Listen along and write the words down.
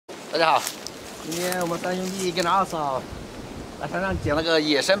大家好，今天我们三兄弟跟着二嫂来山上捡了个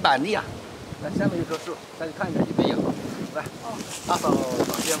野生板栗啊。来，下面有棵树，下去看一下有没有。来，二嫂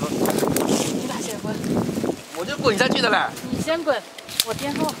打先锋。你打先锋。我就滚下去的嘞。你先滚，我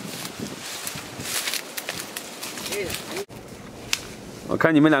垫后。我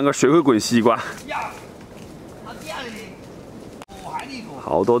看你们两个谁会滚西瓜？呀，好厉害！我还厉害。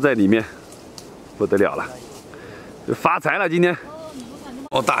好多在里面，不得了了，就发财了今天。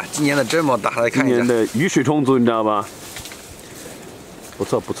哦大，今年的这么大，来看一下。今年的雨水充足，你知道吗？不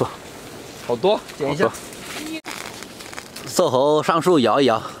错不错，好多，捡一下。瘦猴上树摇一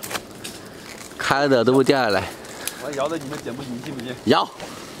摇，开的都不掉下来。我摇的你们捡不进，信不信？摇。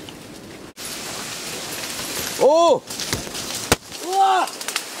哦。哇！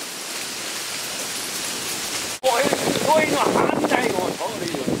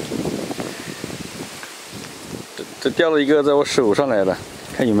这掉了一个在我手上来了，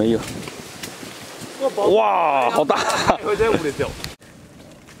看有没有。哇，好大！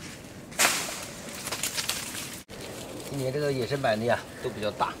今年这个野生板栗啊，都比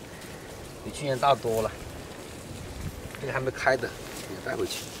较大，比去年大多了。这个还没开的，也带回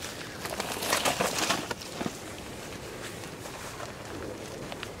去。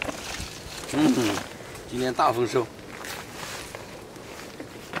今年大丰收。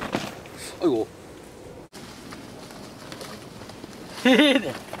哎呦，嘿嘿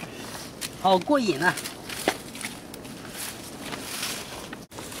的，好过瘾啊！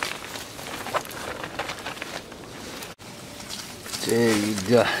这一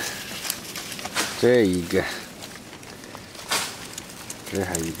个，这一个，这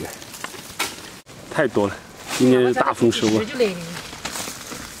还有一个，太多了，今年是大丰收啊！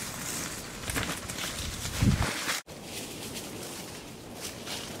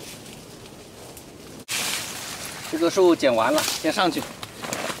这棵树捡完了，先上去，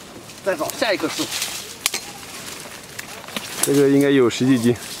再找下一棵树。这个应该有10几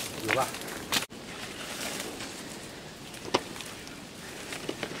斤，有吧？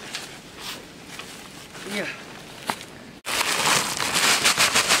呀！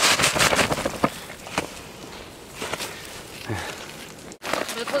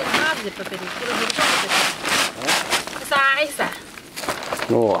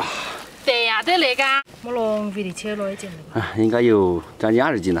哇！对呀，对那个，我浪费的切了一斤了。啊，应该有将近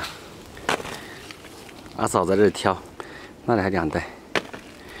20斤了。阿嫂在这里挑，那里还2袋。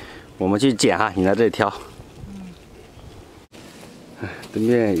我们去捡哈，你在这里挑。对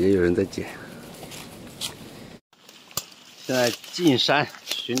面也有人在捡。现在进山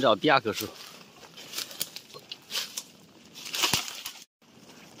寻找第2棵树，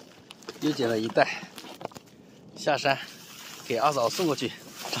又捡了1袋，下山给二嫂送过去，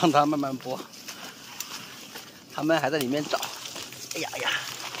让她慢慢剥。他们还在里面找。哎呀呀！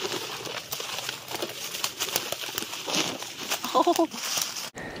哦，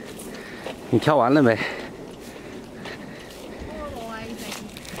你挑完了没？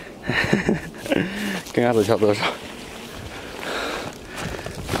跟阿嫂挑多少？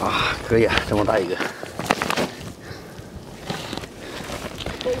啊，可以啊，这么大一个。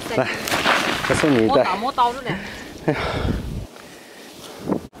来，再送你1袋。摸刀子嘞。哎呀，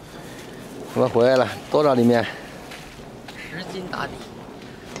我们回来了，多少里面？10斤打底。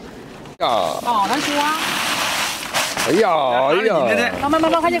呀！哦，难说啊！哎呀，哎呀！慢，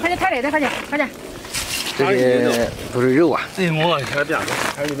快点，太累了，快点！这些都是肉啊！这些摸了，还两个，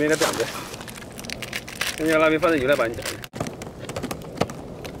还有里面那2个。人家那边放着油来把你讲。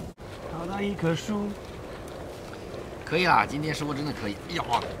好大一棵树。可以啦，今天收获真的可以。哎呀，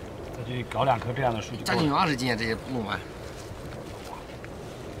再去搞2棵这样的树就够了。将近有20斤啊，这些弄完。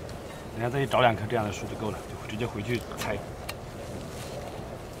人家再去找2棵这样的树就够了，就直接回去采。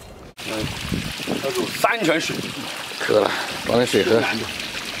要有3泉水。渴了，找点水喝。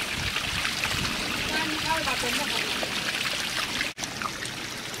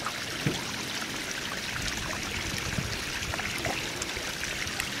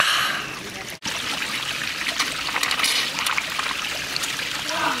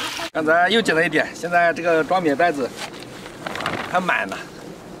刚才又捡了一点，现在这个装米的袋子还满了，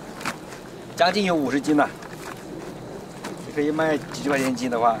将近有50斤了。你可以卖几十块钱一斤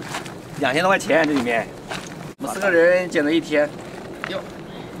的话，2000多块钱这里面。我们4个人捡了1天，哟，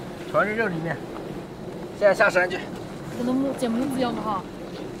全是肉里面。现在下山去。这都捡木子用的哈。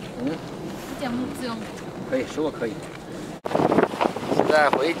捡木子用。可以，收获可以。现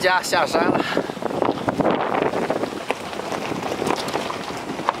在回家下山了。